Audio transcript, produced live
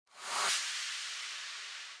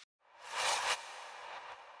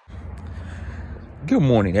Good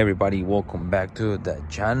morning, everybody. Welcome back to the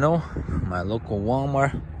channel. My local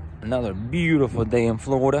Walmart. Another beautiful day in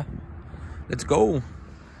Florida. Let's go.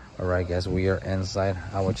 All right, guys, we are inside.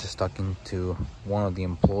 I was just talking to one of the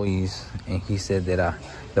employees, and he said that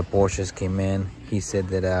the Porsches came in. He said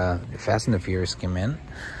that Fast and the Furious came in,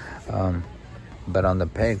 but on the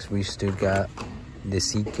pegs we still got the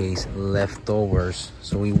seat case leftovers,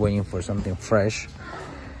 so we're waiting for something fresh.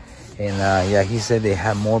 And yeah, he said they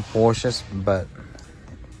had more Porsches, but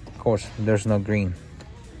of course there's no green,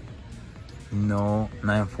 no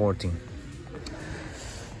 914.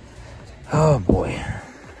 Oh boy,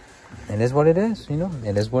 it is what it is, you know.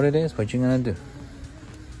 It is what it is. What you gonna do?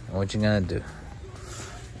 What you gonna do?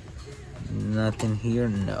 Nothing here.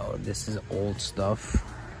 No, this is old stuff.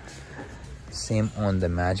 Same on the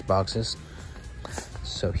matchboxes.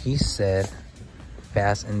 So he said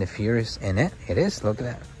Fast and the Furious in it. It is. Look at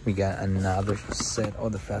that. We got another set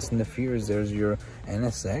of the Fast and the Furious. There's your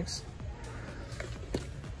NSX.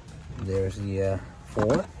 There's the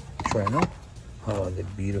Ford Treno. Oh, the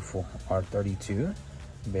beautiful R32.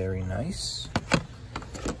 Very nice.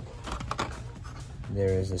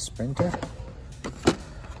 There is a Sprinter.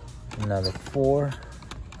 Another Ford.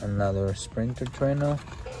 Another Sprinter Treno.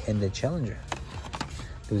 And the Challenger.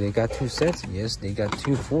 Do they got two sets? Yes, they got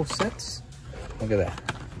two full sets. Look at that.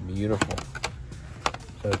 Beautiful.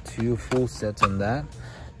 So two full sets on that.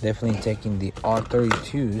 Definitely taking the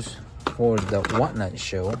R32s for the Whatnot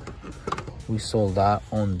show. We sold out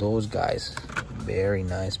on those guys. Very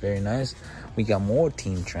nice, very nice. We got more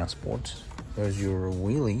team transports. There's your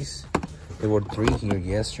wheelies. There were 3 here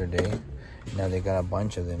yesterday. Now they got a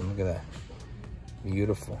bunch of them. Look at that.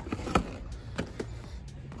 Beautiful.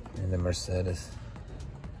 And the Mercedes.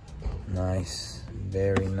 Nice.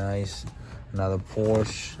 Very nice. Another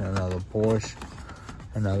Porsche. Another Porsche.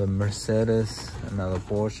 Another Mercedes. Another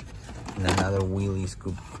Porsche. And another wheelie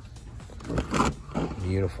scoop.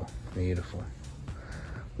 Beautiful. Beautiful.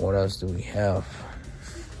 What else do we have?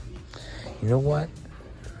 You know what?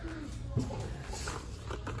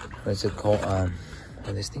 What's it called?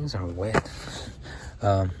 These things are wet.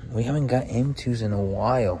 We haven't got M2s in a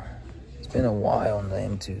while. It's been a while on the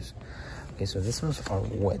M2s. Okay, so these ones are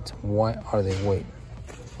wet. Why are they wet?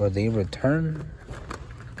 Were they returned?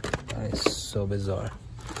 That is so bizarre.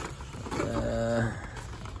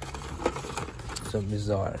 So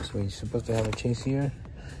bizarre. So we're supposed to have a chase here.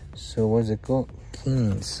 So what's it called?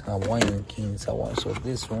 Kings, Hawaiian Kings, Hawaii. So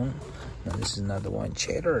this one, no, this is not the one.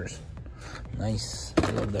 Cheddar's, nice.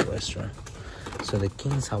 I love that restaurant. So the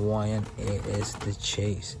Kings Hawaiian, it is the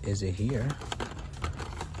chase. Is it here?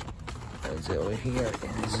 Is it over here?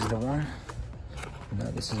 And this is the one.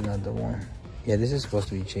 No, this is not the one. Yeah, this is supposed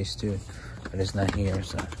to be chase too, but it's not here.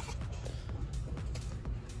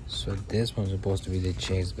 So this one's supposed to be the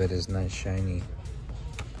chase, but it's not shiny.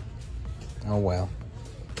 Oh well.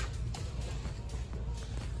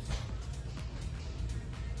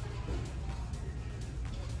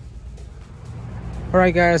 All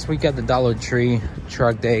right, guys, we got the Dollar Tree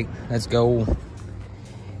truck day. Let's go.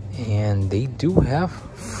 And they do have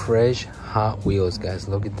fresh Hot Wheels, guys.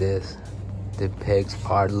 Look at this. The pegs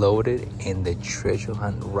are loaded and the treasure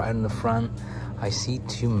hunt right in the front. I see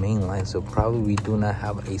 2 main lines, so probably we do not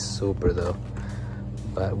have a super though.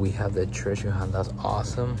 But we have the treasure hunt. That's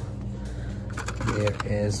awesome. There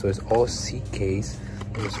is, so it's all seat case.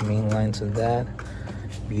 There's main lines of that.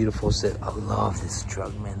 Beautiful set. I love this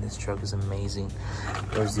truck, man. This truck is amazing.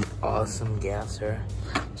 There's the awesome gasser.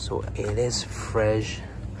 So it is fresh.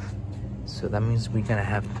 So that means we're gonna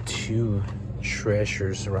have 2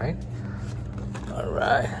 treasures, right? All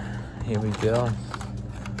right, here we go.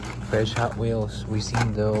 Fresh Hot Wheels. We've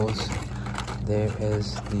seen those. There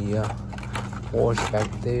is the Porsche back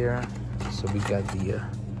there. So we got the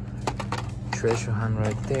treasure hunt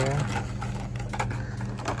right there.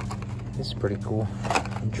 This is pretty cool.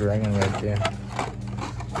 Dragon right there.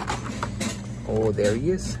 Oh, there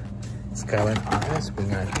he is. SKYLINES. We're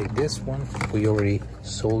gonna take this one. We already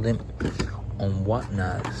sold him on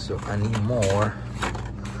Whatnot, so I need more.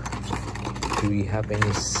 Do we have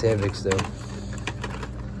any CIVICS though?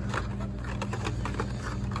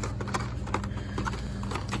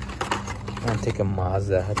 I'm gonna take a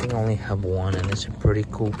Mazda. I think I only have one, and it's a pretty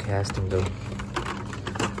cool casting though.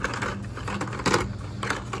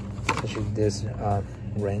 Especially this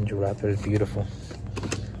Range Raptor is beautiful.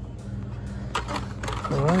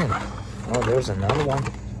 All right. Oh, there's another one.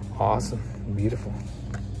 Awesome. Beautiful.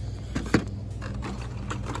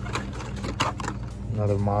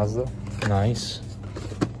 Another Mazda. Nice.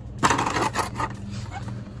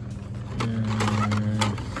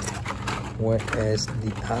 Where is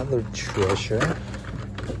the other treasure?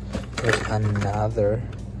 There's another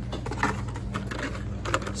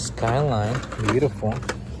Skyline, beautiful.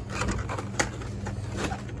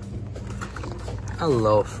 I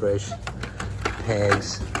love fresh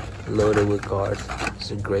pegs loaded with cards.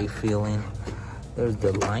 It's a great feeling. There's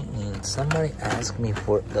the Lightning. Somebody asked me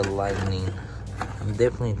for the Lightning. I'm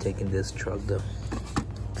definitely taking this truck though.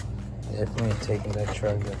 Definitely taking that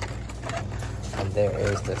truck though. And there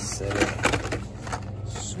is the Civic.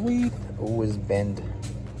 Sweet. Oh, it's bent.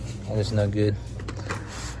 That is not good.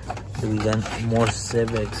 So we got more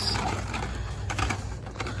Civics.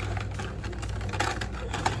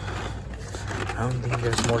 I don't think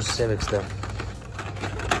there's more Civics though.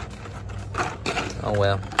 Oh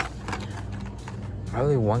well.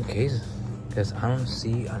 Probably one case, because I don't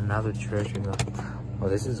see another treasure though. Oh,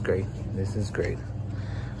 this is great. This is great.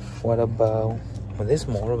 What about, well, there's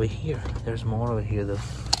more over here. There's more over here though.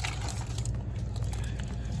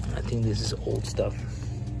 I think this is old stuff.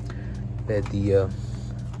 But the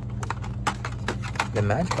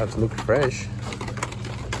matchbox look fresh.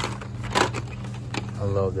 I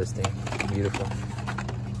love this thing. Beautiful.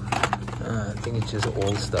 I think it's just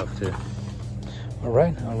old stuff too.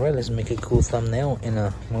 Alright, let's make a cool thumbnail and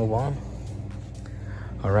move on.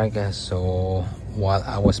 Alright guys, so while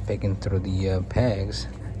I was picking through the pegs,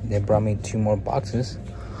 they brought me 2 more boxes.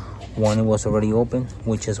 One was already open.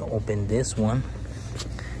 We just opened this one.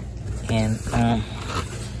 And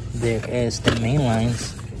there is the main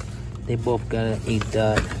lines. They both got an 8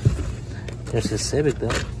 dot. There's a Civic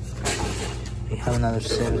though. We have another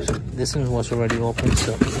Civic. So this one was already open,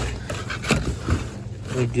 so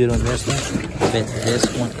we're good on this one. But this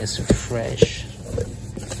one is fresh.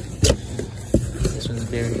 This one's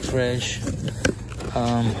very fresh.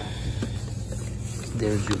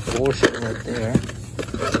 There's your Porsche right there.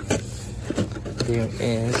 There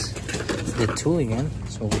is the Tooligan.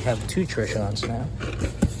 So we have 2 treasure hunts now.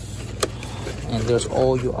 And there's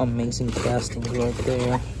all your amazing castings right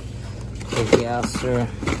there. The Gasser,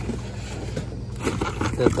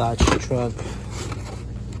 the Dodge truck,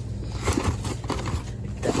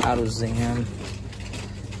 the AutoZan,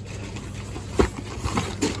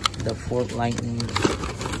 the Ford Lightning.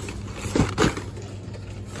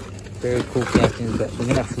 Very cool castings, but we're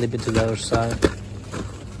gonna flip it to the other side.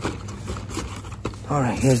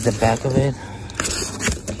 Alright, here's the back of it.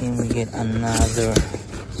 And we get another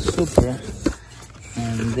Supra.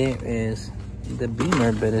 And there is the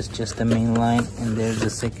Beamer, but it's just the main line. And there's the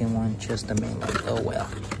second one, just the main line. Oh well.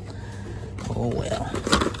 Oh well.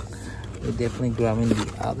 We're definitely grabbing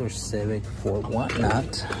the other Civic for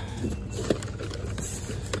whatnot.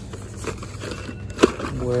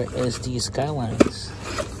 Where is the Skylines?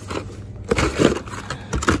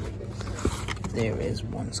 There is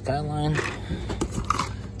one Skyline.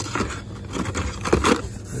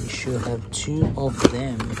 We should have 2 of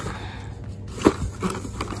them.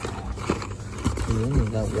 We only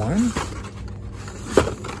got 1?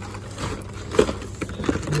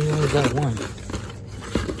 We only got 1.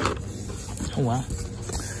 Oh well.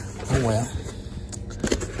 Oh well.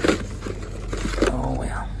 Oh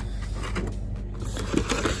well.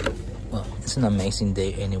 Well, it's an amazing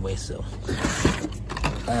day anyway, so.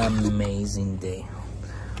 Amazing day.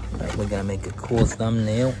 Alright, we're gonna make a cool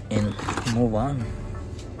thumbnail and move on.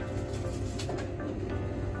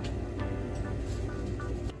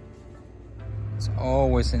 It's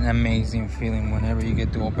always an amazing feeling whenever you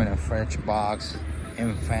get to open a fresh box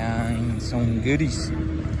and find some goodies.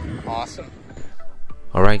 Awesome.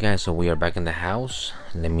 Alright guys, so we are back in the house.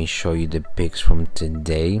 Let me show you the pics from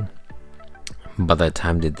today. By the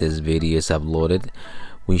time that this video is uploaded,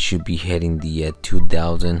 we should be hitting the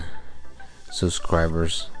 2,000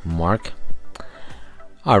 subscribers mark.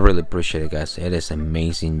 I really appreciate it guys. It is an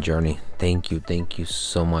amazing journey. Thank you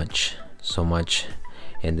so much.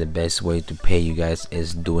 And the best way to pay you guys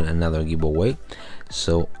is doing another giveaway.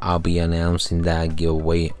 So I'll be announcing that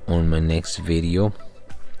giveaway on my next video.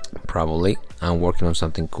 Probably. I'm working on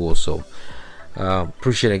something cool, so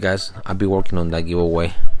appreciate it guys. I'll be working on that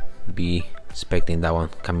giveaway. Be expecting that one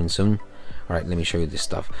coming soon. Alright, let me show you this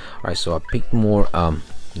stuff. Alright, so I picked more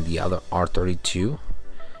the other R32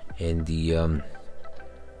 and the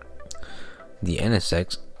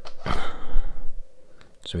NSX.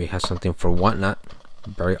 So we have something for whatnot.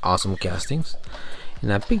 Very awesome castings.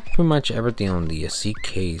 And I picked pretty much everything on the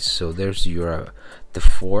CK. So there's your the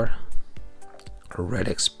Ford Red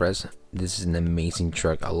Express. This is an amazing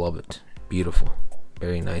truck. I love it. Beautiful,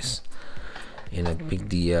 very nice. And I picked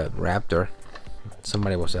the Raptor.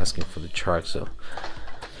 Somebody was asking for the chart, so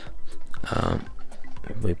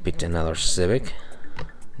we picked another Civic.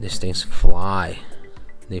 These things fly.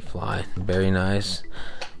 They fly. Very nice.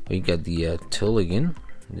 We got the Tooligan.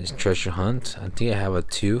 this treasure hunt. I think I have a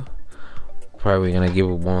 2. Probably gonna give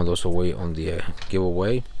one of those away on the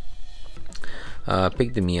giveaway.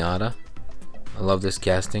 Pick the Miata. I love this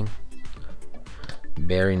casting,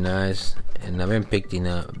 very nice. And I've been picking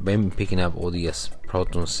up all the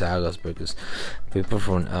Proton Sagas because people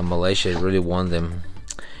from Malaysia really want them.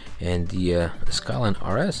 And the Skyline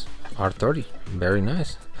RS R30, very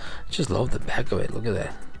nice. Just love the back of it. Look at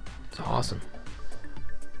that, it's awesome.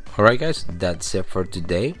 Alright guys, that's it for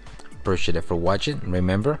today. Appreciate it for watching.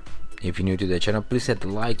 Remember, if you're new to the channel, please hit the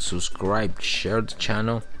like, subscribe, share the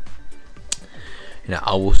channel, and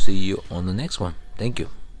I will see you on the next one. Thank you.